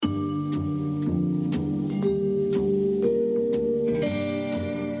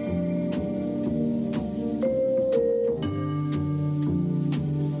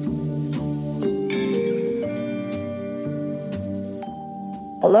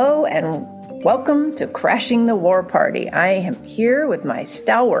Hello and welcome to Crashing the War Party. I am here with my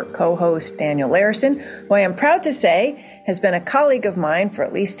stalwart co-host Daniel Larison, who I am proud to say has been a colleague of mine for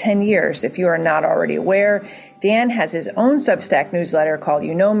at least 10 years. If you are not already aware, Dan has his own Substack newsletter called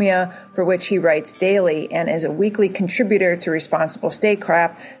Eunomia, for which he writes daily and is a weekly contributor to Responsible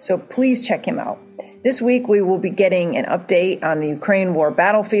Statecraft, so please check him out. This week, we will be getting an update on the Ukraine war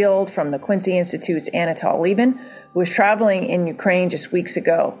battlefield from the Quincy Institute's Anatol Lieven, who was traveling in Ukraine just weeks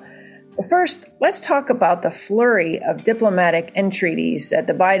ago. But first, let's talk about the flurry of diplomatic entreaties that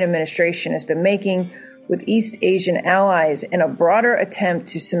the Biden administration has been making with East Asian allies in a broader attempt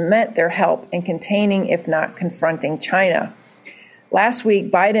to cement their help in containing, if not confronting, China. Last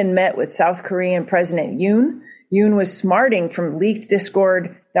week, Biden met with South Korean President Yoon. Yoon was smarting from leaked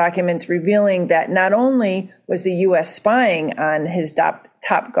Discord documents revealing that not only was the U.S. spying on his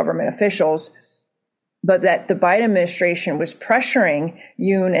top government officials, but that the Biden administration was pressuring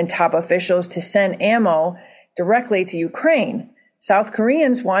Yoon and top officials to send ammo directly to Ukraine. South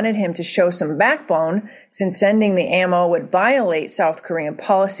Koreans wanted him to show some backbone, since sending the ammo would violate South Korean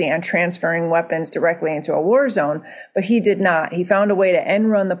policy on transferring weapons directly into a war zone, but he did not. He found a way to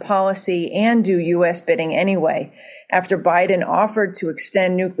end run the policy and do U.S. bidding anyway. After Biden offered to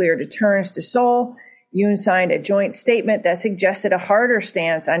extend nuclear deterrence to Seoul, Yoon signed a joint statement that suggested a harder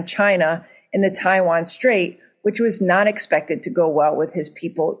stance on China in the Taiwan Strait, which was not expected to go well with his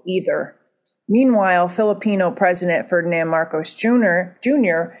people either. Meanwhile, Filipino President Ferdinand Marcos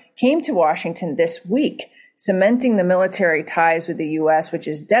Jr. came to Washington this week, cementing the military ties with the U.S., which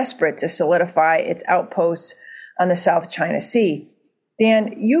is desperate to solidify its outposts on the South China Sea.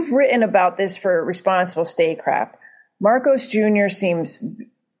 Dan, you've written about this for Responsible Statecraft. Marcos Jr. seems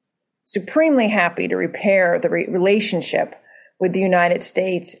supremely happy to repair the relationship with the United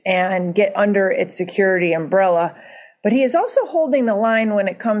States and get under its security umbrella. But he is also holding the line when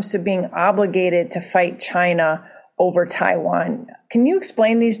it comes to being obligated to fight China over Taiwan. Can you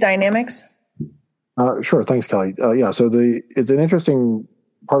explain these dynamics? Sure. Thanks, Kelly. So it's an interesting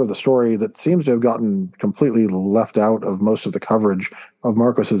part of the story that seems to have gotten completely left out of most of the coverage of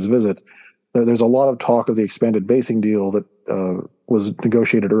Marcos's visit. There's a lot of talk of the expanded basing deal that was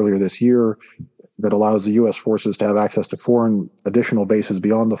negotiated earlier this year that allows the U.S. forces to have access to foreign additional bases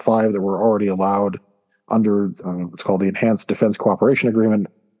beyond the 5 that were already allowed under what's called the Enhanced Defense Cooperation Agreement,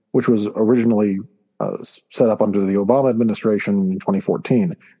 which was originally set up under the Obama administration in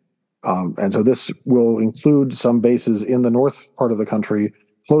 2014. And so this will include some bases in the north part of the country,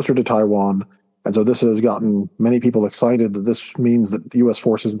 closer to Taiwan. And so this has gotten many people excited that this means that the U.S.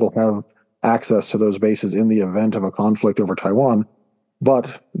 forces will have access to those bases in the event of a conflict over Taiwan.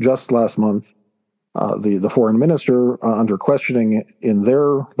 But just last month, the foreign minister, under questioning in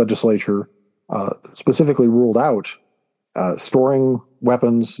their legislature, specifically ruled out storing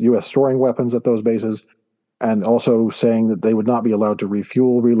weapons, U.S. storing weapons at those bases, and also saying that they would not be allowed to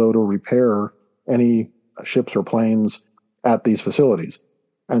refuel, reload, or repair any ships or planes at these facilities.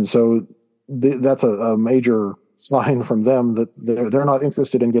 And so that's a major sign from them that they're not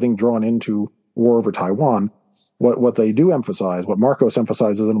interested in getting drawn into war over Taiwan. What they do emphasize, what Marcos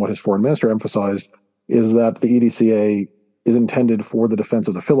emphasizes and what his foreign minister emphasized, is that the EDCA is intended for the defense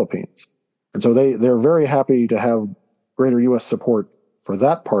of the Philippines. And so they're very happy to have greater U.S. support for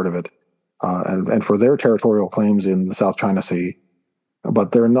that part of it and for their territorial claims in the South China Sea.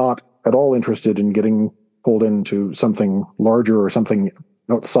 But they're not at all interested in getting pulled into something larger or something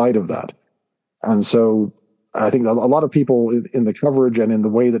outside of that. And so I think a lot of people in the coverage and in the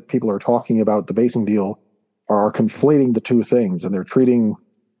way that people are talking about the basing deal are conflating the two things, and they're treating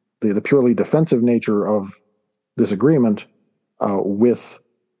the purely defensive nature of this agreement with,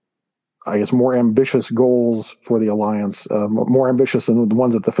 I guess, more ambitious goals for the alliance, more ambitious than the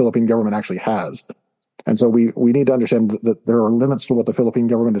ones that the Philippine government actually has. And so we need to understand that there are limits to what the Philippine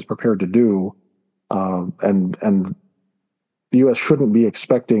government is prepared to do, and the U.S. shouldn't be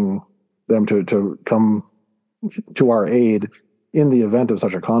expecting them to come to our aid in the event of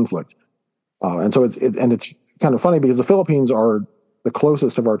such a conflict. And so it's kind of funny because the Philippines are the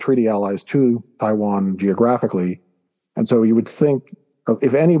closest of our treaty allies to Taiwan geographically. And so you would think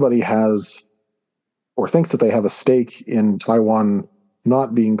if anybody has or thinks that they have a stake in Taiwan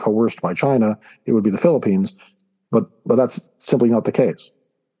not being coerced by China, it would be the Philippines. But that's simply not the case.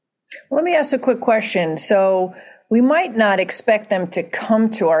 Let me ask a quick question. So we might not expect them to come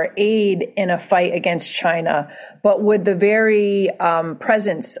to our aid in a fight against China, but would the very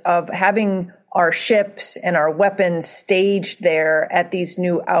presence of having our ships and our weapons staged there at these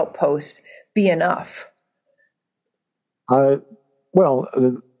new outposts be enough? Well,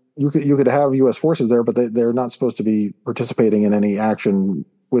 you could have U.S. forces there, but they're not supposed to be participating in any action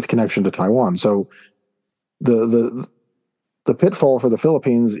with connection to Taiwan. So the pitfall for the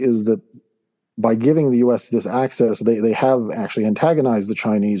Philippines is that by giving the U.S. this access, they have actually antagonized the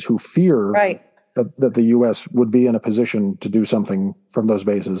Chinese, who fear Right. that the U.S. would be in a position to do something from those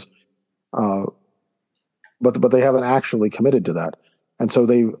bases. But they haven't actually committed to that. And so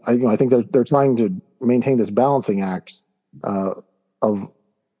I think they're trying to maintain this balancing act of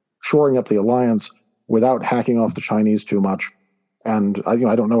shoring up the alliance without hacking off the Chinese too much. And I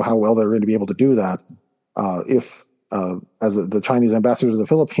don't know how well they're going to be able to do that if, as the Chinese ambassador to the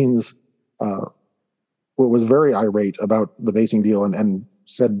Philippines was very irate about the basing deal and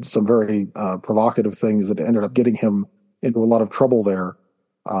said some very provocative things that ended up getting him into a lot of trouble there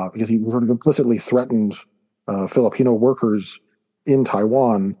because he sort of implicitly threatened Filipino workers in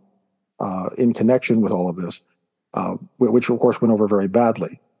Taiwan in connection with all of this, which of course went over very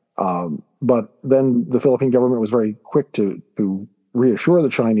badly. But then the Philippine government was very quick to reassure the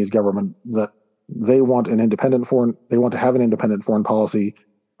Chinese government that they want to have an independent foreign policy,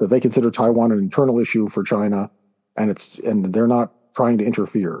 that they consider Taiwan an internal issue for China, and they're not trying to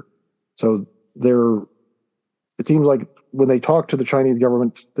interfere. So it seems like when they talk to the Chinese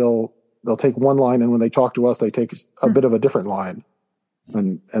government, they'll take one line, and when they talk to us, they take a bit of a different line,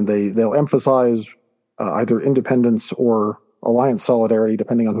 and they'll emphasize either independence or alliance solidarity,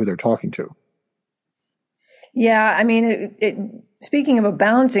 depending on who they're talking to. Yeah, I mean, speaking of a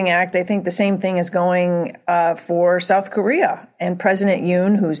balancing act, I think the same thing is going for South Korea. And President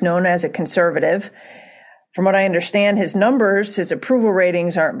Yoon, who's known as a conservative, from what I understand, his approval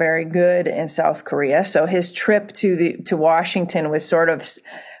ratings aren't very good in South Korea. So his trip to Washington was sort of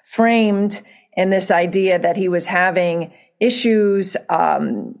framed in this idea that he was having issues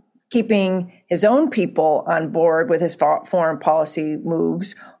keeping his own people on board with his foreign policy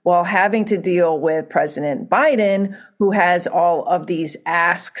moves while having to deal with President Biden, who has all of these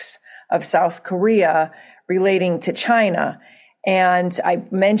asks of South Korea relating to China. And I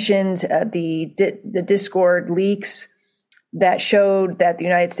mentioned the Discord leaks that showed that the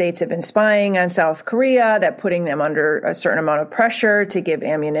United States have been spying on South Korea, that putting them under a certain amount of pressure to give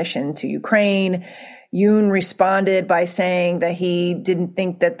ammunition to Ukraine. Yoon responded by saying that he didn't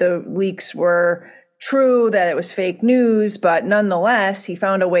think that the leaks were true, that it was fake news, but nonetheless, he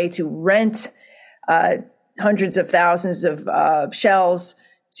found a way to rent hundreds of thousands of shells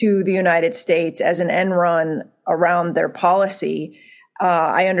to the United States as an end run around their policy.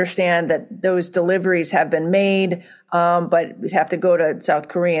 I understand that those deliveries have been made, but we'd have to go to South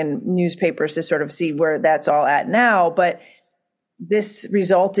Korean newspapers to sort of see where that's all at now. But this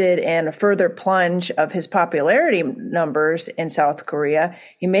resulted in a further plunge of his popularity numbers in South Korea.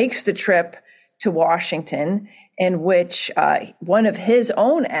 He makes the trip to Washington, in which one of his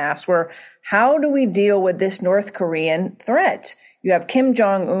own asks were, how do we deal with this North Korean threat? You have Kim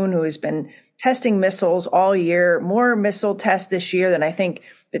Jong-un, who has been testing missiles all year, more missile tests this year than I think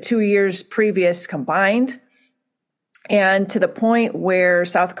the 2 years previous combined. And to the point where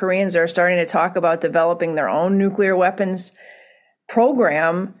South Koreans are starting to talk about developing their own nuclear weapons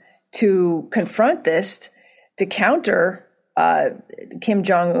program to confront this, to counter Kim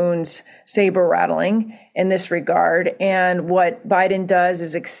Jong-un's saber rattling in this regard. And what Biden does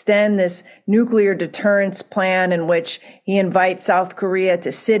is extend this nuclear deterrence plan in which he invites South Korea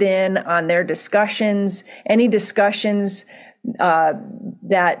to sit in on their discussions, any discussions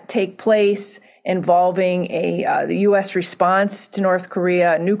that take place involving the U.S. response to North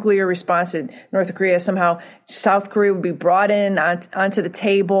Korea, a nuclear response to North Korea. Somehow South Korea would be brought in onto the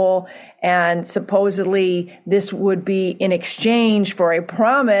table, and supposedly this would be in exchange for a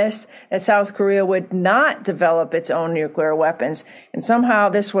promise that South Korea would not develop its own nuclear weapons. And somehow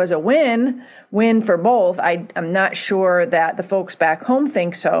this was a win for both. I'm not sure that the folks back home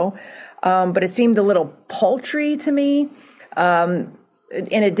think so, but it seemed a little paltry to me.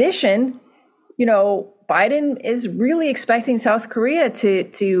 In addition, Biden is really expecting South Korea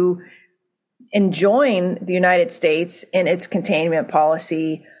to enjoin the United States in its containment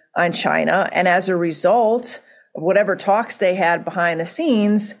policy on China. And as a result of whatever talks they had behind the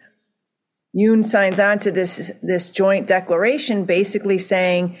scenes, Yoon signs on to this joint declaration basically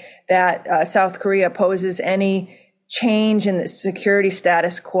saying that South Korea opposes any change in the security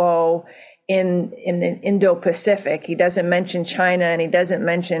status quo in the Indo-Pacific. He doesn't mention China, and he doesn't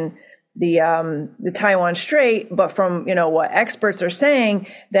mention the Taiwan Strait, but from what experts are saying,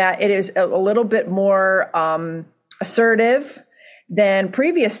 that it is a little bit more assertive than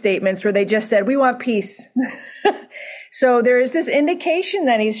previous statements where they just said, we want peace. So there is this indication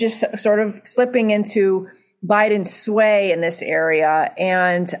that he's just sort of slipping into Biden's sway in this area.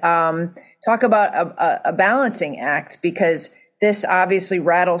 And talk about a balancing act, because this obviously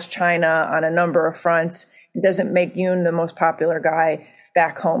rattles China on a number of fronts. It doesn't make Yoon the most popular guy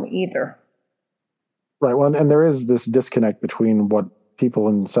back home either. Right. Well, and there is this disconnect between what people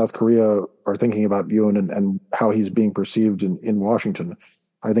in South Korea are thinking about Yoon and how he's being perceived in Washington.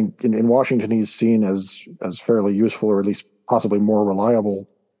 I think in Washington he's seen as fairly useful, or at least possibly more reliable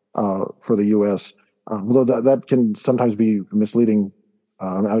for the U.S. Although that can sometimes be misleading.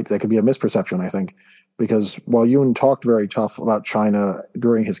 That could be a misperception, I think, because while Yoon talked very tough about China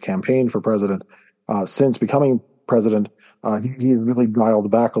during his campaign for president, since becoming president, he really dialed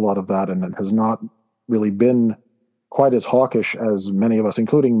back a lot of that and has not really been quite as hawkish as many of us,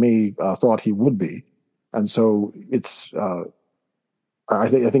 including me, thought he would be. And so it's, I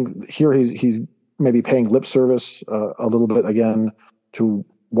think here he's maybe paying lip service a little bit again to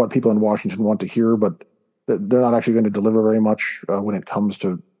what people in Washington want to hear, but they're not actually going to deliver very much when it comes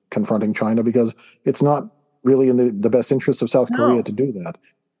to confronting China, because it's not really in the best interest of South Korea to do that.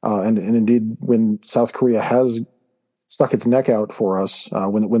 And indeed, when South Korea has stuck its neck out for us,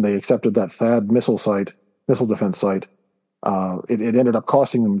 when they accepted that THAAD missile defense site, it ended up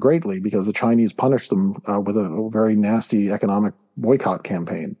costing them greatly, because the Chinese punished them with a very nasty economic boycott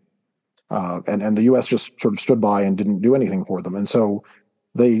campaign. And the U.S. just sort of stood by and didn't do anything for them. And so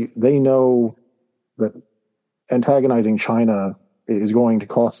they know that antagonizing China is going to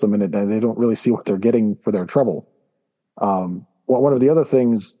cost them, and they don't really see what they're getting for their trouble. One of the other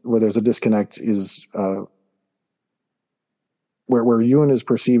things where there's a disconnect is where Yoon is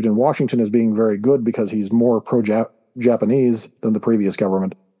perceived in Washington as being very good because he's more pro-Japanese than the previous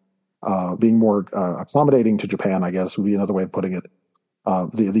government, being more accommodating to Japan, I guess would be another way of putting it.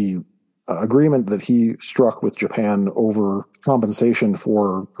 The agreement that he struck with Japan over compensation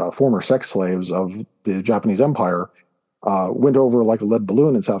for former sex slaves of the Japanese Empire went over like a lead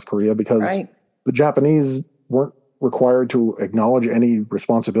balloon in South Korea, because the Japanese weren't required to acknowledge any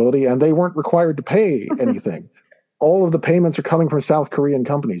responsibility, and they weren't required to pay anything. All of the payments are coming from South Korean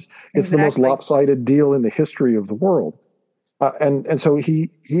companies. It's the most lopsided deal in the history of the world. And so he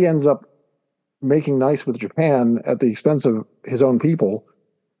ends up making nice with Japan at the expense of his own people.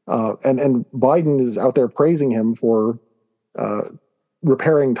 And Biden is out there praising him for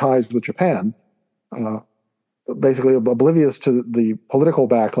repairing ties with Japan, basically oblivious to the political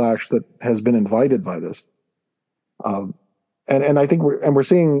backlash that has been invited by this. And I think we're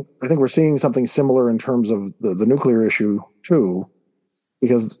seeing something similar in terms of the nuclear issue too,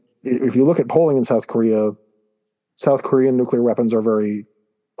 because if you look at polling in South Korea, South Korean nuclear weapons are very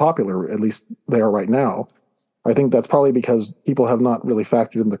popular, at least they are right now. I think that's probably because people have not really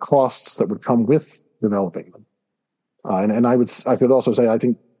factored in the costs that would come with developing them. And I could also say I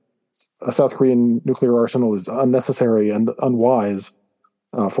think a South Korean nuclear arsenal is unnecessary and unwise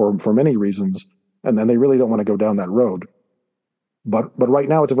for many reasons, and then they really don't want to go down that road. But right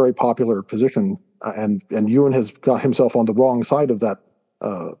now it's a very popular position, and Yoon has got himself on the wrong side of that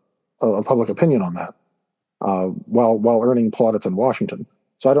of public opinion on that, while earning plaudits in Washington.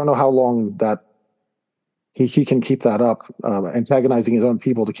 So I don't know how long that he can keep that up, antagonizing his own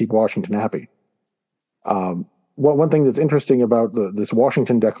people to keep Washington happy. One thing that's interesting about this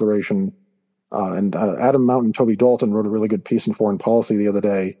Washington declaration, and Adam Mount and Toby Dalton wrote a really good piece in Foreign Policy the other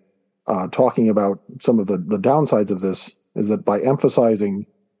day, talking about some of the downsides of this, is that by emphasizing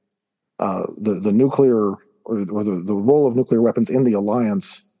the nuclear or the role of nuclear weapons in the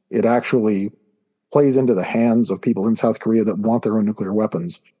alliance, it actually plays into the hands of people in South Korea that want their own nuclear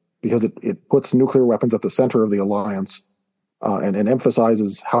weapons, because it puts nuclear weapons at the center of the alliance, and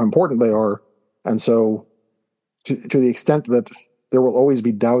emphasizes how important they are. And so to the extent that there will always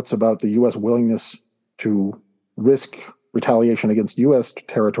be doubts about the U.S. willingness to risk retaliation against U.S.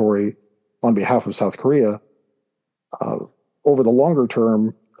 territory on behalf of South Korea, over the longer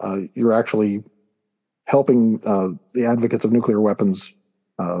term, you're actually helping the advocates of nuclear weapons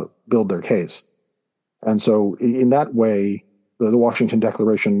build their case. And so in that way, the Washington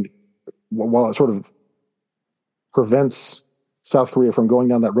Declaration, while it sort of prevents South Korea from going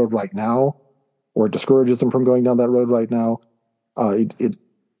down that road right now, or it discourages them from going down that road right now, it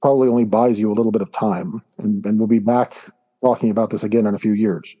probably only buys you a little bit of time. And we'll be back talking about this again in a few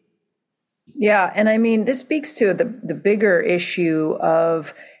years. Yeah, and I mean, this speaks to the bigger issue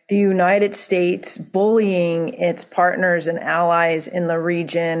of the United States bullying its partners and allies in the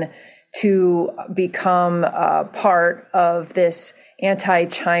region to become part of this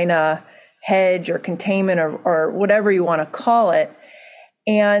anti-China hedge or containment or whatever you want to call it.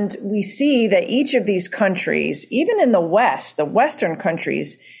 And we see that each of these countries, even in the West, the Western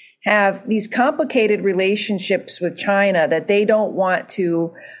countries, have these complicated relationships with China that they don't want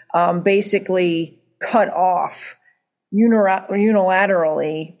to basically cut off.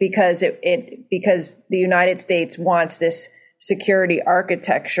 unilaterally because because the United States wants this security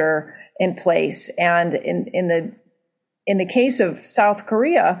architecture in place. And in the case of South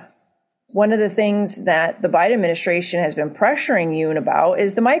Korea, one of the things that the Biden administration has been pressuring Yoon about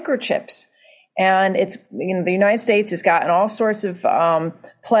is the microchips. And it's, the United States has gotten all sorts of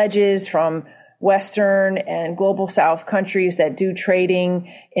pledges from Western and global South countries that do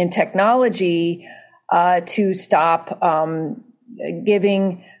trading in technology to stop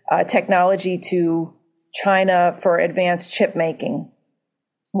giving technology to China for advanced chip making.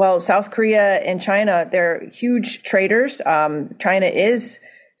 Well, South Korea and China, they're huge traders. China is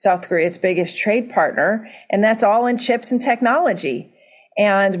South Korea's biggest trade partner, and that's all in chips and technology.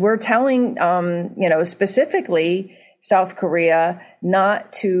 And we're telling, specifically South Korea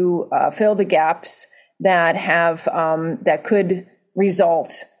not to fill the gaps that that could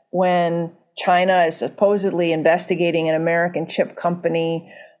result when China is supposedly investigating an American chip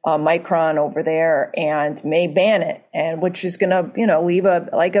company, Micron over there, and may ban it, and which is going to, leave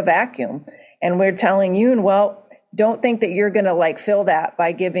a vacuum. And we're telling Yoon, well, don't think that you're going to fill that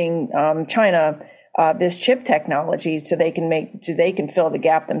by giving China this chip technology so they can fill the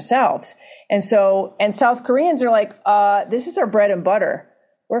gap themselves. And South Koreans are like, this is our bread and butter.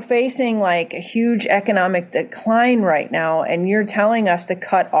 We're facing a huge economic decline right now, and you're telling us to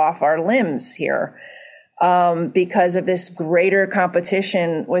cut off our limbs here because of this greater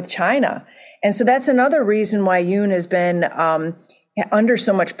competition with China. And so that's another reason why Yoon has been under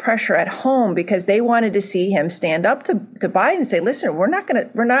so much pressure at home, because they wanted to see him stand up to Biden and say, listen, we're not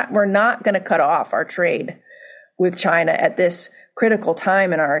going to cut off our trade with China at this critical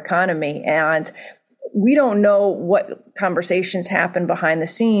time in our economy. And we don't know what conversations happened behind the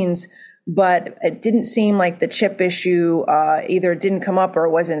scenes, but it didn't seem like the chip issue either didn't come up or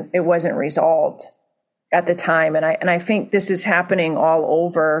it wasn't resolved at the time. And I think this is happening all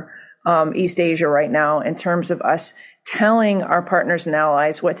over East Asia right now in terms of us telling our partners and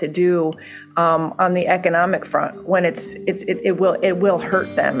allies what to do on the economic front when it will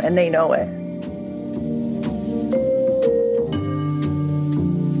hurt them, and they know it.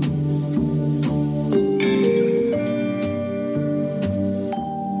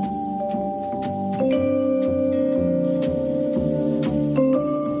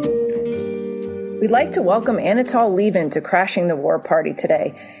 We'd like to welcome Anatol Lieven to Crashing the War Party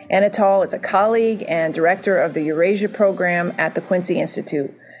today. Anatol is a colleague and director of the Eurasia program at the Quincy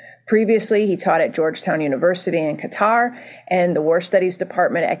Institute. Previously, he taught at Georgetown University in Qatar and the War Studies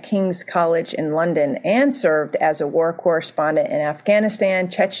Department at King's College in London, and served as a war correspondent in Afghanistan,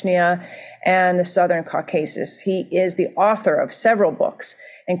 Chechnya, and the Southern Caucasus. He is the author of several books,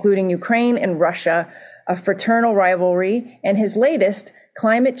 including Ukraine and Russia, A Fraternal Rivalry, and his latest,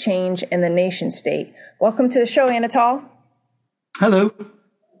 Climate Change and the Nation State. Welcome to the show, Anatol. Hello.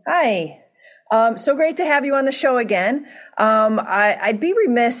 Hi. So great to have you on the show again. I'd be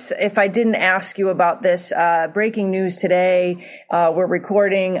remiss if I didn't ask you about this breaking news today. We're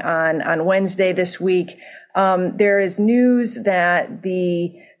recording on Wednesday this week. There is news that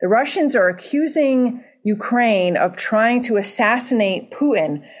the Russians are accusing Ukraine of trying to assassinate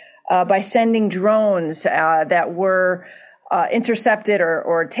Putin by sending drones that were intercepted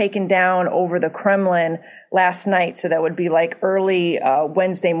or taken down over the Kremlin last night. So that would be early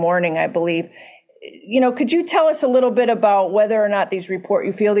Wednesday morning, I believe. Could you tell us a little bit about whether or not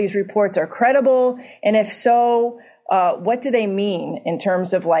you feel these reports are credible? And if so, what do they mean in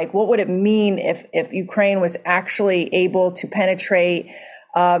terms of what would it mean if Ukraine was actually able to penetrate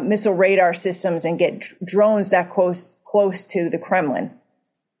missile radar systems and get drones that close to the Kremlin?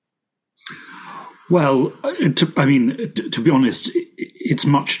 Well, to be honest, it's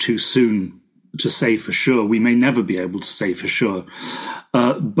much too soon to say for sure. We may never be able to say for sure.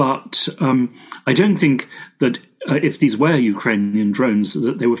 But I don't think that if these were Ukrainian drones,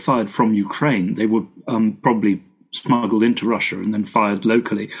 that they were fired from Ukraine. They were probably smuggled into Russia and then fired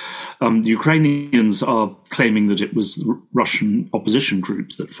locally. The Ukrainians are claiming that it was Russian opposition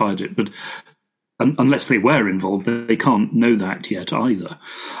groups that fired it, but unless they were involved, they can't know that yet either.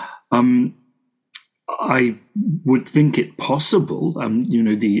 I would think it possible,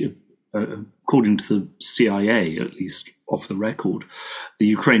 according to the CIA, at least off the record, the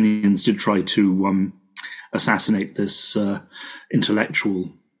Ukrainians did try to assassinate this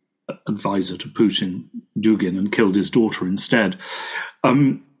intellectual advisor to Putin, Dugin, and killed his daughter instead.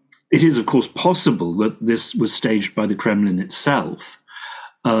 It is, of course, possible that this was staged by the Kremlin itself,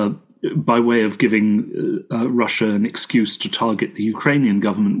 by way of giving Russia an excuse to target the Ukrainian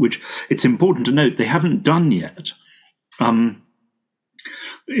government, which it's important to note they haven't done yet.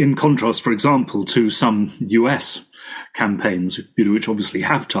 In contrast, for example, to some US campaigns, which obviously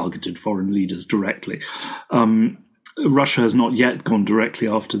have targeted foreign leaders directly. Russia has not yet gone directly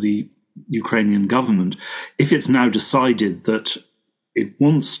after the Ukrainian government. If it's now decided that it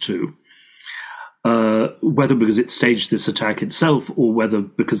wants to, whether because it staged this attack itself or whether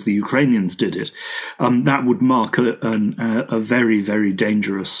because the Ukrainians did it, that would mark a very, very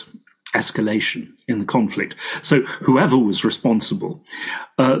dangerous escalation in the conflict. So whoever was responsible,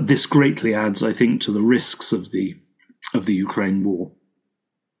 this greatly adds, I think, to the risks of the Ukraine war.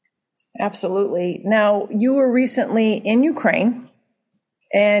 Absolutely. Now, you were recently in Ukraine,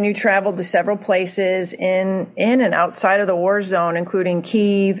 and you traveled to several places in and outside of the war zone, including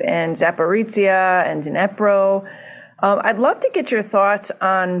Kyiv and Zaporizhia and Dnipro. I'd love to get your thoughts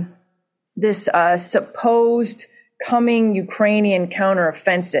on this supposed coming Ukrainian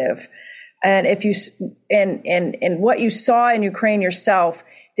counteroffensive, and if you and what you saw in Ukraine yourself.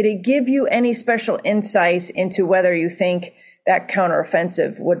 Did it give you any special insights into whether you think that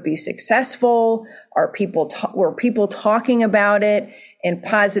counteroffensive would be successful? Were people talking about it in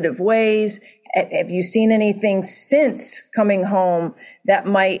positive ways? Have you seen anything since coming home that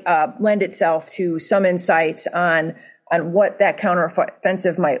might lend itself to some insights on what that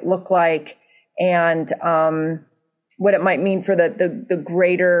counteroffensive might look like and what it might mean for the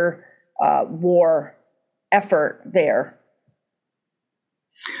greater war effort there?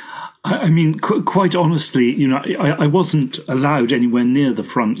 I mean, quite honestly, I wasn't allowed anywhere near the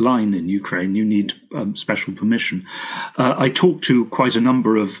front line in Ukraine. You need special permission. I talked to quite a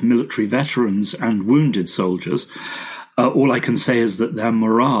number of military veterans and wounded soldiers. All I can say is that their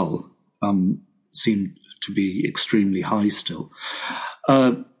morale seemed to be extremely high still.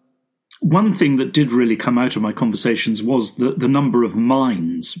 One thing that did really come out of my conversations was the number of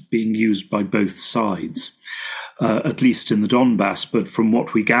mines being used by both sides. At least in the Donbass, but from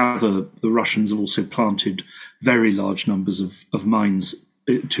what we gather, the Russians have also planted very large numbers of mines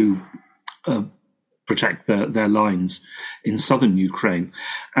to protect their lines in southern Ukraine.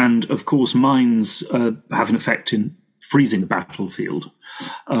 And of course, mines have an effect in freezing the battlefield.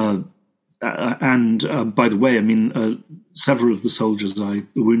 And by the way, I mean, several of the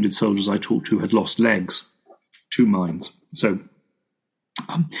wounded soldiers I talked to had lost legs to mines. So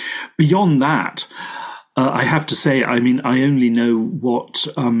beyond that, I have to say, I mean, I only know what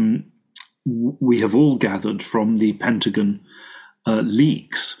we have all gathered from the Pentagon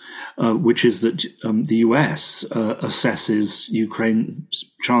leaks, which is that the US assesses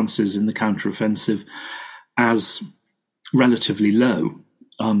Ukraine's chances in the counteroffensive as relatively low.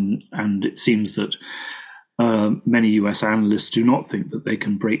 And it seems that many US analysts do not think that they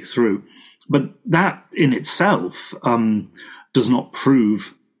can break through. But that in itself does not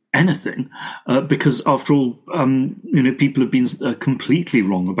prove anything, because after all, people have been completely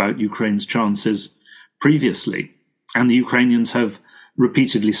wrong about Ukraine's chances previously, and the Ukrainians have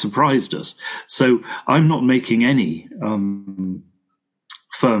repeatedly surprised us. So I'm not making any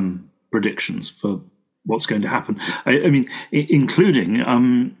firm predictions for what's going to happen. I mean,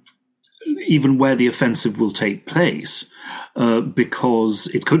 including even where the offensive will take place, because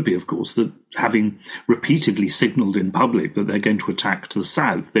it could be, of course, that having repeatedly signaled in public that they're going to attack to the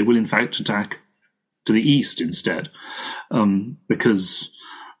south, they will in fact attack to the east instead, because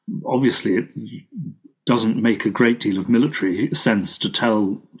obviously it doesn't make a great deal of military sense to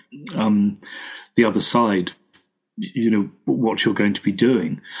tell the other side, what you're going to be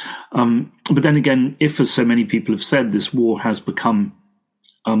doing. But then again, if, as so many people have said, this war has become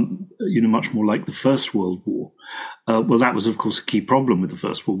much more like the First World War. Well, that was, of course, a key problem with the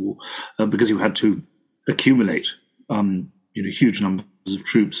First World War, because you had to accumulate, huge numbers of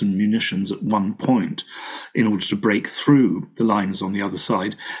troops and munitions at one point in order to break through the lines on the other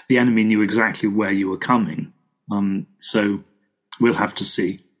side. The enemy knew exactly where you were coming. So we'll have to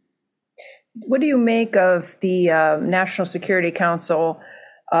see. What do you make of the National Security Council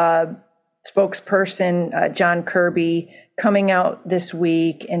spokesperson, John Kirby, coming out this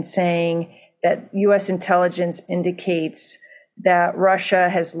week and saying that U.S. intelligence indicates that Russia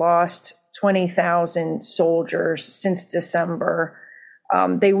has lost 20,000 soldiers since December?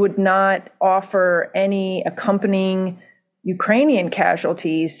 They would not offer any accompanying Ukrainian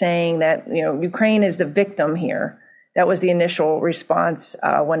casualties, saying that Ukraine is the victim here. That was the initial response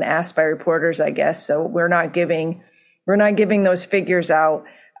when asked by reporters, I guess. So we're not giving those figures out.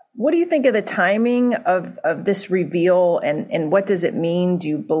 What do you think of the timing of this reveal, and what does it mean? Do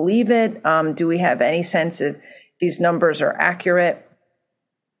you believe it? Do we have any sense if these numbers are accurate?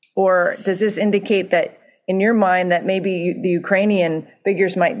 Or does this indicate that, in your mind, that maybe the Ukrainian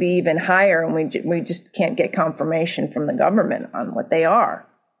figures might be even higher and we just can't get confirmation from the government on what they are?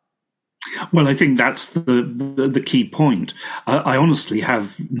 Well, I think that's the key point. I honestly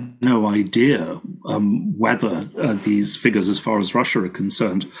have no idea whether these figures, as far as Russia are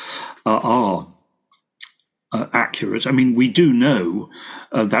concerned, are accurate. I mean, we do know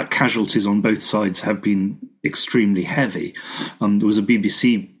that casualties on both sides have been extremely heavy. There was a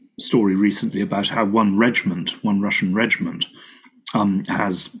BBC story recently about how one Russian regiment,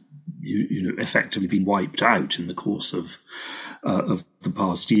 has effectively been wiped out in the course of the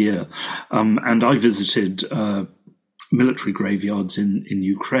past year. And I visited military graveyards in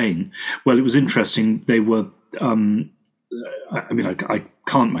Ukraine. Well, it was interesting. They were, I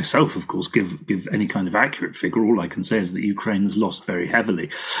can't myself, of course, give any kind of accurate figure. All I can say is that Ukraine has lost very heavily.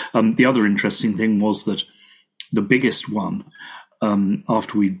 The other interesting thing was that the biggest one,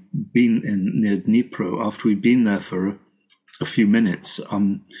 after we'd been near Dnipro, after we'd been there for a few minutes,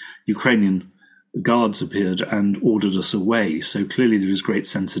 Ukrainian guards appeared and ordered us away. So clearly there is great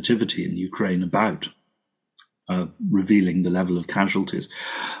sensitivity in Ukraine about revealing the level of casualties.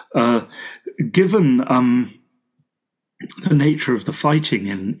 Given the nature of the fighting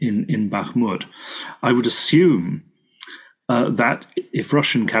in Bakhmut, I would assume that if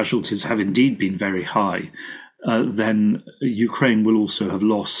Russian casualties have indeed been very high, then Ukraine will also have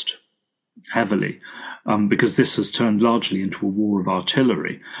lost heavily, because this has turned largely into a war of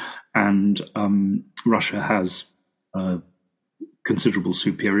artillery, and Russia has considerable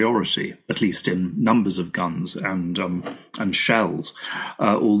superiority, at least in numbers of guns and shells.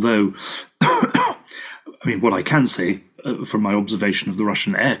 Although, I mean, what I can say from my observation of the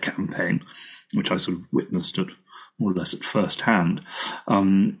Russian air campaign, which I sort of witnessed at more or less at first hand,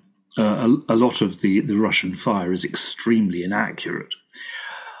 a lot of the Russian fire is extremely inaccurate.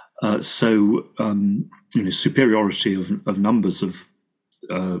 So superiority of numbers of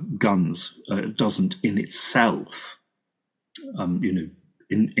guns doesn't in itself,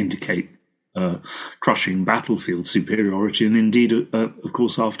 indicate crushing battlefield superiority. And indeed, of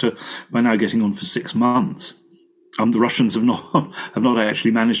course, after by now getting on for 6 months, the Russians have not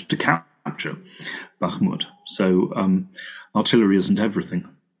actually managed to capture Bakhmut. So artillery isn't everything.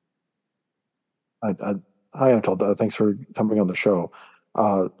 Hi, Anatol. Thanks for coming on the show.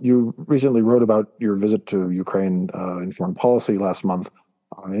 You recently wrote about your visit to Ukraine in Foreign Policy last month.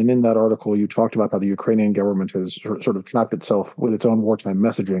 And in that article, you talked about how the Ukrainian government has sort of trapped itself with its own wartime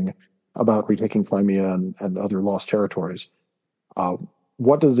messaging about retaking Crimea and other lost territories.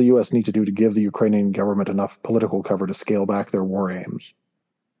 What does the U.S. need to do to give the Ukrainian government enough political cover to scale back their war aims?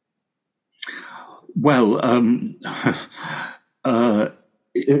 Well,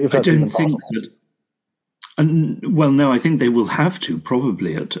 if that's even possible. No, I think they will have to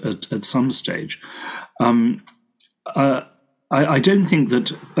probably at some stage. I don't think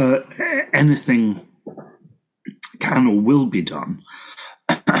that anything can or will be done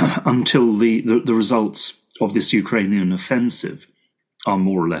until the results of this Ukrainian offensive are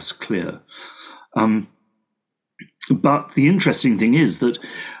more or less clear. But the interesting thing is that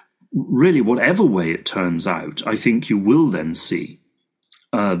really, whatever way it turns out, I think you will then see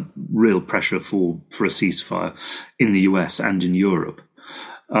real pressure for a ceasefire in the US and in Europe.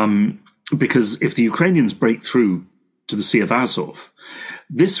 Because if the Ukrainians break through to the Sea of Azov,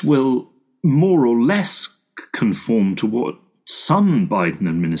 this will more or less conform to what some Biden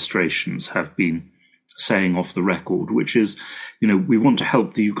administrations have been saying off the record, which is, we want to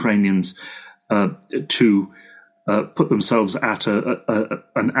help the Ukrainians to put themselves at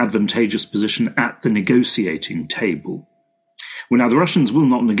an advantageous position at the negotiating table. Well, now, the Russians will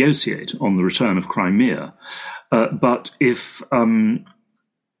not negotiate on the return of Crimea, but if the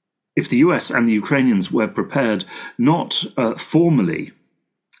US and the Ukrainians were prepared not formally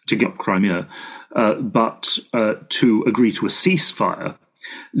to give up Crimea, but to agree to a ceasefire,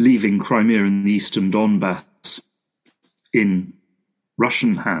 leaving Crimea and the eastern Donbass in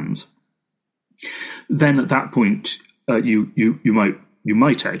Russian hands, then at that point you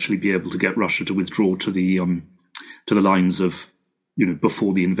might actually be able to get Russia to withdraw to the lines of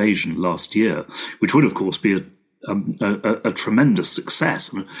before the invasion last year, which would of course be a tremendous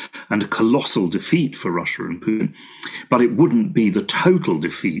success and a colossal defeat for Russia and Putin, but it wouldn't be the total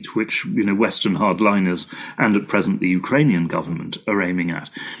defeat which Western hardliners and at present the Ukrainian government are aiming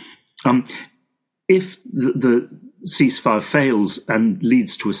at. If the ceasefire fails and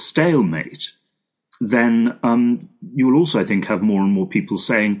leads to a stalemate, then you will also, I think, have more and more people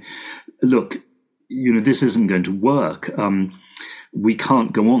saying, "Look, this isn't going to work. We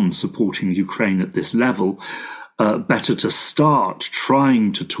can't go on supporting Ukraine at this level. Better to start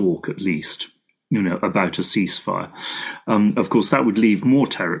trying to talk at least, about a ceasefire." Of course, that would leave more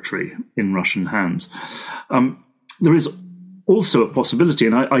territory in Russian hands. There is also a possibility,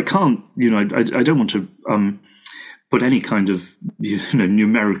 and I can't, I don't want to put any kind of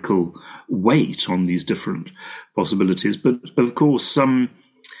numerical weight on these different possibilities. But of course,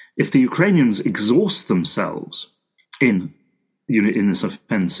 if the Ukrainians exhaust themselves in this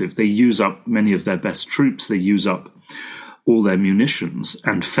offensive, they use up many of their best troops, they use up all their munitions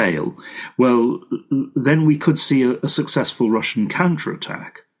and fail, well, then we could see a successful Russian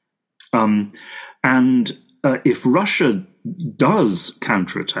counterattack. And if Russia does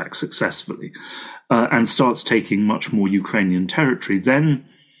counterattack successfully and starts taking much more Ukrainian territory, then,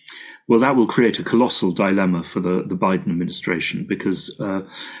 well, that will create a colossal dilemma for the Biden administration because, on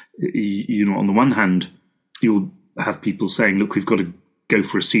the one hand, you'll have people saying, look, we've got to go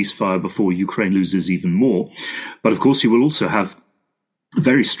for a ceasefire before Ukraine loses even more. But of course, you will also have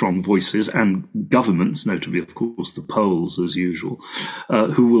very strong voices and governments, notably, of course, the Poles, as usual,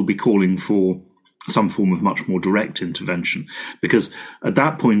 who will be calling for some form of much more direct intervention. Because at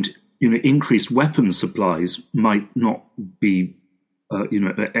that point, increased weapons supplies might not be,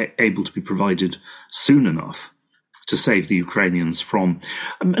 able to be provided soon enough to save the Ukrainians from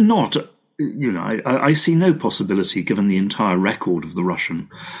I see no possibility, given the entire record of the Russian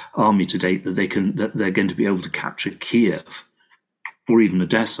army to date, that they're going to be able to capture Kiev or even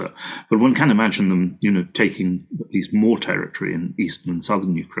Odessa. But one can imagine them, taking at least more territory in eastern and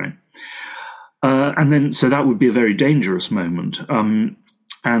southern Ukraine. So that would be a very dangerous moment.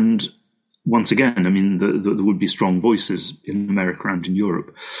 And once again, I mean, there would be strong voices in America and in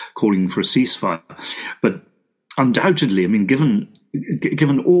Europe calling for a ceasefire. But undoubtedly, I mean, given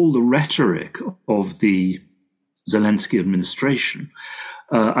all the rhetoric of the Zelensky administration,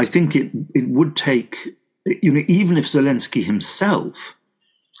 I think it would take, even if Zelensky himself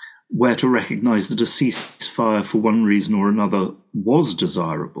were to recognize that a ceasefire for one reason or another was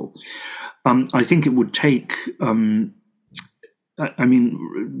desirable, I think it would take,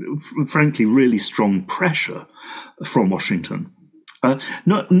 frankly, really strong pressure from Washington.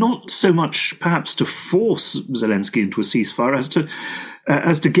 Not so much perhaps to force Zelensky into a ceasefire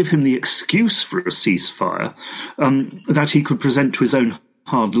as to give him the excuse for a ceasefire that he could present to his own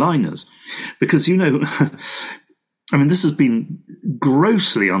hardliners. Because, this has been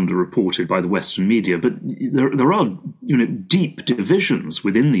grossly underreported by the Western media, but there are, deep divisions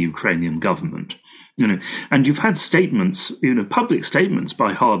within the Ukrainian government, and you've had statements, public statements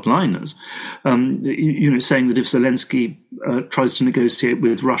by hardliners, saying that if Zelensky tries to negotiate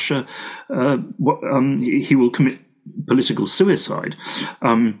with Russia, he will commit political suicide.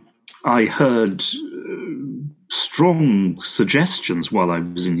 I heard strong suggestions while I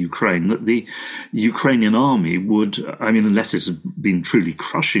was in Ukraine that the Ukrainian army would, unless it had been truly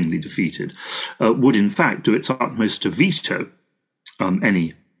crushingly defeated, would in fact do its utmost to veto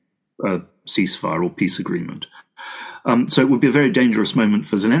any ceasefire or peace agreement. So it would be a very dangerous moment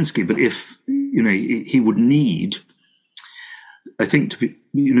for Zelensky. But if, he would need, I think, to be,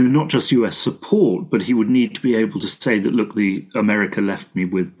 not just US support, but he would need to be able to say that, look, America left me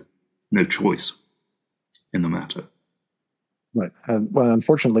with no choice in the matter. Right. And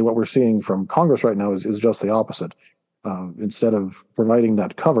unfortunately, what we're seeing from Congress right now is just the opposite. Instead of providing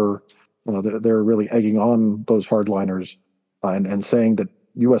that cover, they're really egging on those hardliners and saying that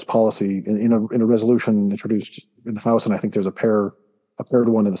U.S. policy in a resolution introduced in the House, and I think there's a paired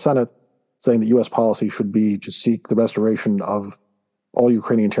one in the Senate, saying that U.S. policy should be to seek the restoration of all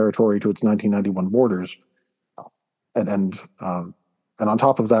Ukrainian territory to its 1991 borders, and on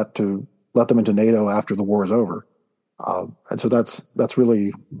top of that, to let them into NATO after the war is over. And so that's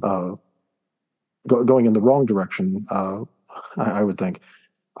really going in the wrong direction, I would think.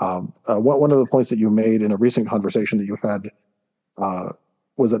 One of the points that you made in a recent conversation that you had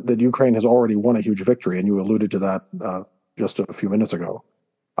was that Ukraine has already won a huge victory, and you alluded to that just a few minutes ago.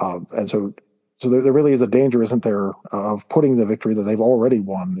 And so there really is a danger, isn't there, of putting the victory that they've already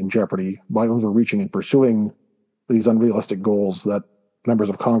won in jeopardy by overreaching and pursuing these unrealistic goals that members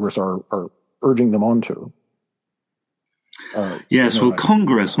of Congress are urging them onto. Yes, well,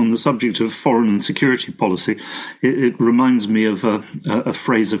 Congress, on the subject of foreign and security policy, it reminds me of a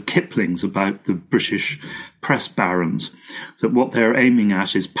phrase of Kipling's about the British press barons, that what they're aiming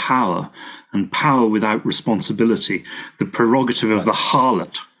at is power, and power without responsibility, the prerogative of the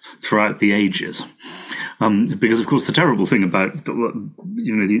harlot throughout the ages. Because, of course, the terrible thing about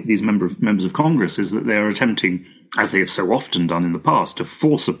these members of Congress is that they are attempting, as they have so often done in the past, to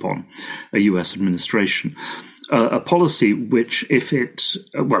force upon a U.S. administration a policy which, if it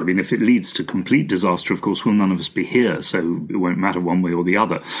leads to complete disaster, of course, none of us be here, so it won't matter one way or the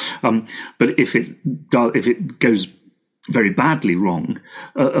other. But if it goes very badly wrong.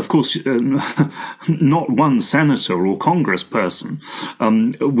 Of course, not one senator or congressperson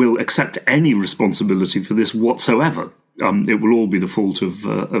will accept any responsibility for this whatsoever. It will all be the fault of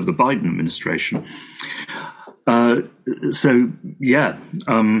the Biden administration.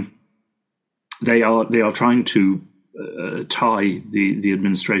 They are trying to tie the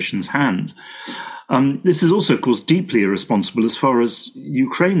administration's hands. This is also, of course, deeply irresponsible as far as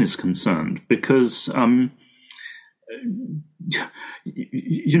Ukraine is concerned, because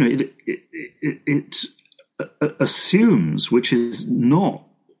it assumes, which is not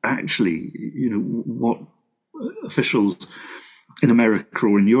actually what officials in America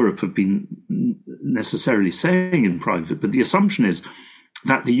or in Europe have been necessarily saying in private, but the assumption is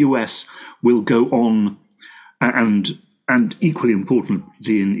that the US will go on, and equally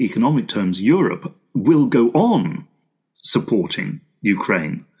importantly in economic terms, Europe will go on supporting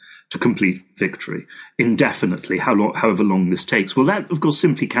Ukraine to complete victory indefinitely, however long this takes. Well, that, of course,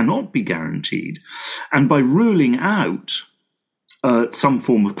 simply cannot be guaranteed. And by ruling out some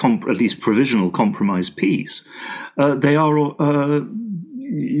form of at least provisional compromise peace, they are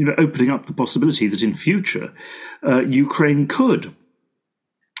opening up the possibility that in future Ukraine could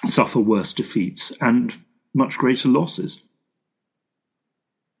suffer worse defeats and much greater losses.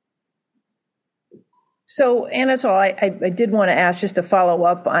 So, Anatol, I did want to ask, just to follow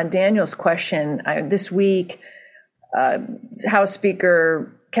up on Daniel's question. This week, House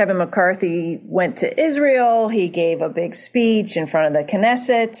Speaker Kevin McCarthy went to Israel. He gave a big speech in front of the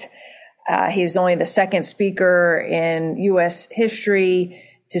Knesset. He was only the second speaker in U.S. history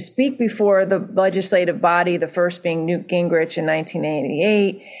to speak before the legislative body, the first being Newt Gingrich in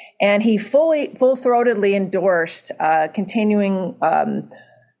 1988. And he full-throatedly endorsed continuing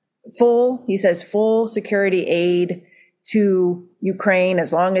full security aid to Ukraine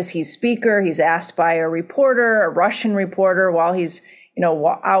as long as he's speaker. He's asked by a Russian reporter, while he's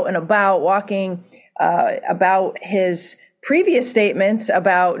out and about walking, about his previous statements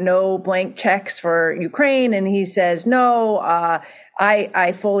about no blank checks for Ukraine, and he says, no,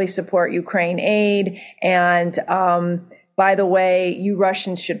 I fully support Ukraine aid, and by the way, you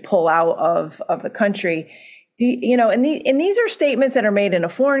Russians should pull out of the country. And these are statements that are made in a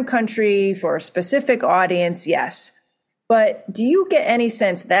foreign country for a specific audience, yes. But do you get any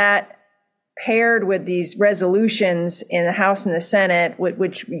sense that paired with these resolutions in the House and the Senate,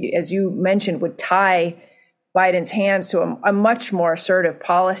 which, as you mentioned, would tie Biden's hands to a much more assertive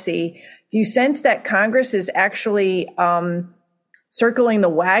policy, do you sense that Congress is actually circling the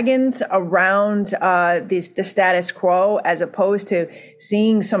wagons around the status quo, as opposed to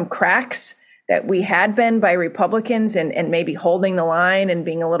seeing some cracks that we had been by Republicans and maybe holding the line and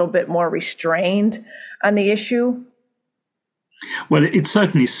being a little bit more restrained on the issue? Well, it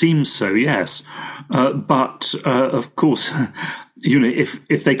certainly seems so, yes. But of course,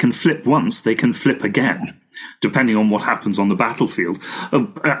 if they can flip once, they can flip again, depending on what happens on the battlefield,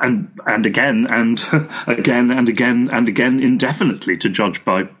 and again and again and again and again indefinitely, to judge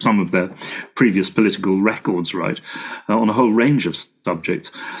by some of their previous political records, right, on a whole range of subjects.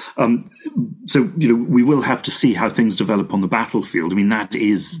 So we will have to see how things develop on the battlefield. I mean, that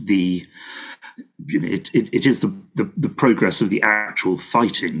is it is the progress of the actual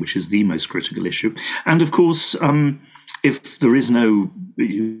fighting, which is the most critical issue. And of course, if there is no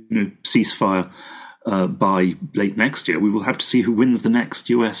ceasefire by late next year, we will have to see who wins the next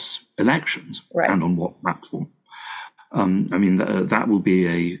US elections, right, and on what platform. That will be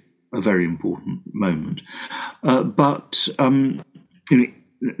a very important moment. But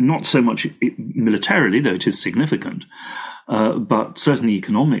not so much militarily, though it is significant, but certainly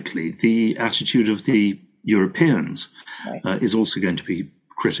economically, the attitude of the Europeans is also going to be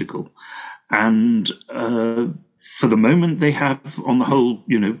critical. And for the moment, they have, on the whole,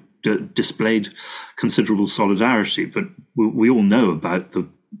 displayed considerable solidarity. But we all know about the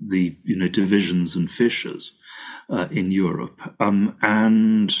divisions and fissures in Europe,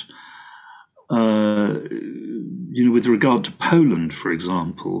 with regard to Poland, for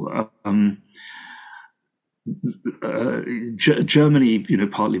example, Germany,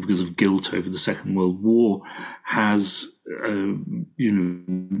 partly because of guilt over the Second World War, has,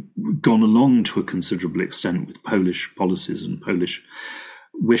 gone along to a considerable extent with Polish policies and Polish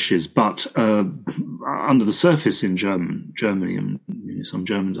wishes, but under the surface in Germany, and some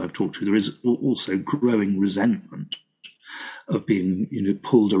Germans I've talked to, there is also growing resentment of being,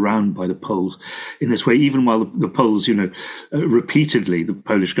 pulled around by the Poles in this way, even while the Poles, repeatedly, the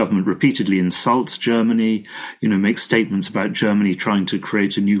Polish government repeatedly insults Germany, makes statements about Germany trying to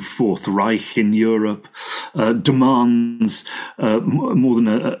create a new Fourth Reich in Europe, demands more than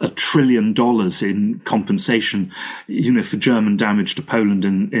 $1 trillion in compensation, for German damage to Poland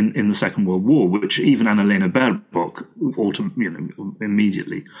in the Second World War, which even Annalena Baerbock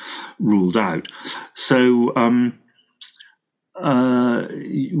immediately ruled out. So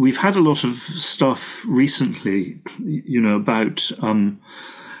we've had a lot of stuff recently, about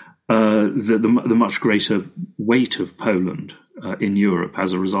the much greater weight of Poland in Europe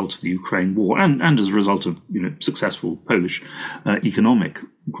as a result of the Ukraine war, and as a result of successful Polish economic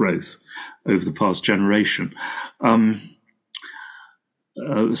growth over the past generation.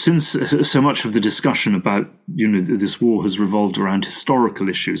 Since so much of the discussion about this war has revolved around historical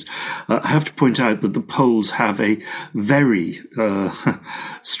issues, I have to point out that the Poles have a very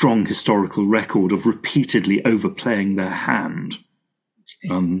strong historical record of repeatedly overplaying their hand.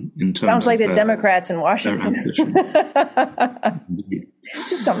 In terms Sounds like of the Democrats in Washington,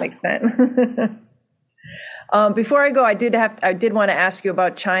 to some extent. Before I go, I did want to ask you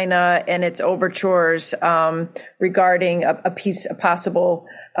about China and its overtures regarding a possible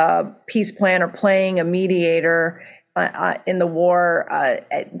peace plan or playing a mediator in the war.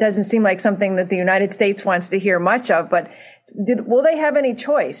 It doesn't seem like something that the United States wants to hear much of, but will they have any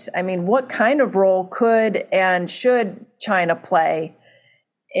choice? I mean, what kind of role could and should China play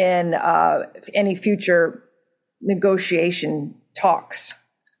in any future negotiation talks?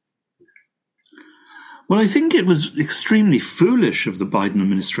 Well, I think it was extremely foolish of the Biden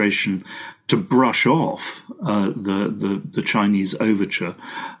administration to brush off the Chinese overture,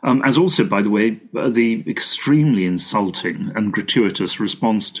 as also, by the way, the extremely insulting and gratuitous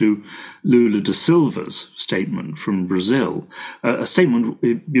response to Lula da Silva's statement from Brazil, a statement,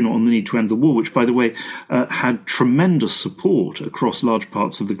 on the need to end the war, which, by the way, had tremendous support across large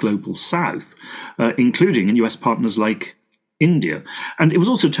parts of the global South, including in US partners like India. And it was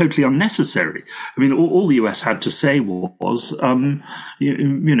also totally unnecessary. I mean, all the US had to say was,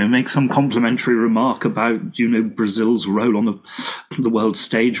 make some complimentary remark about, Brazil's role on the world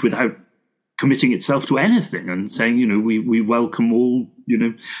stage without committing itself to anything and saying, we welcome all,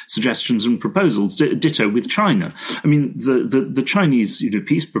 suggestions and proposals. Ditto with China. I mean, the Chinese,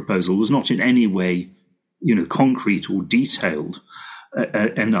 peace proposal was not in any way, concrete or detailed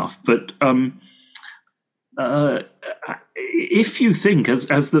enough. But, if you think, as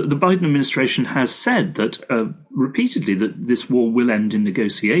the Biden administration has said, that repeatedly that this war will end in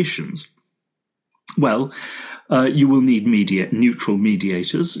negotiations, well, you will need neutral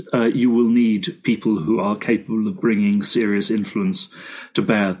mediators. You will need people who are capable of bringing serious influence to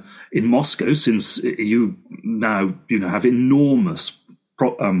bear in Moscow, since you now have enormous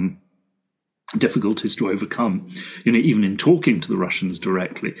difficulties to overcome, even in talking to the Russians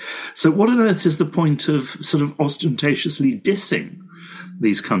directly. So what on earth is the point of sort of ostentatiously dissing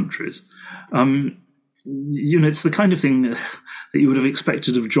these countries? It's the kind of thing that you would have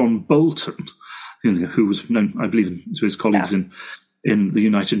expected of John Bolton, who was known, I believe, to his colleagues in the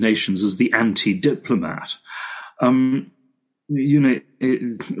United Nations as the anti-diplomat. Many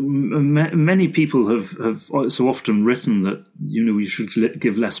people have so often written that we should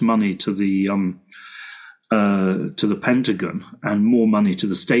give less money to the Pentagon and more money to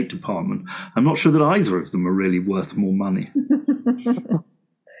the State Department. I'm not sure that either of them are really worth more money.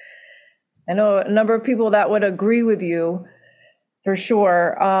 I know a number of people that would agree with you, for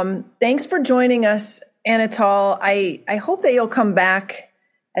sure. Thanks for joining us, Anatol. I hope that you'll come back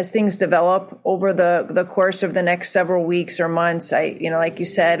as things develop over the course of the next several weeks or months. Like you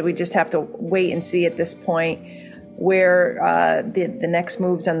said, we just have to wait and see at this point where the next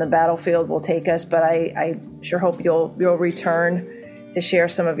moves on the battlefield will take us. But I sure hope you'll return to share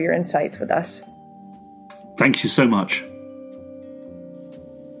some of your insights with us. Thank you so much.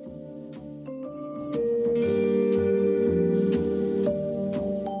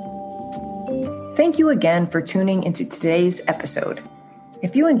 Thank you again for tuning into today's episode.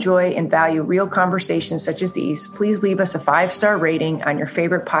 If you enjoy and value real conversations such as these, please leave us a 5-star rating on your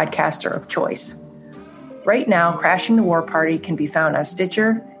favorite podcaster of choice. Right now, Crashing the War Party can be found on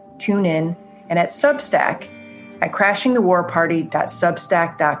Stitcher, TuneIn, and at Substack at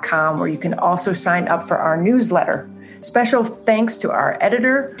crashingthewarparty.substack.com, where you can also sign up for our newsletter. Special thanks to our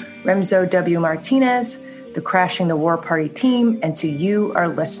editor, Remzo W. Martinez, the Crashing the War Party team, and to you, our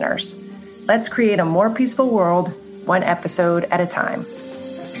listeners. Let's create a more peaceful world, one episode at a time.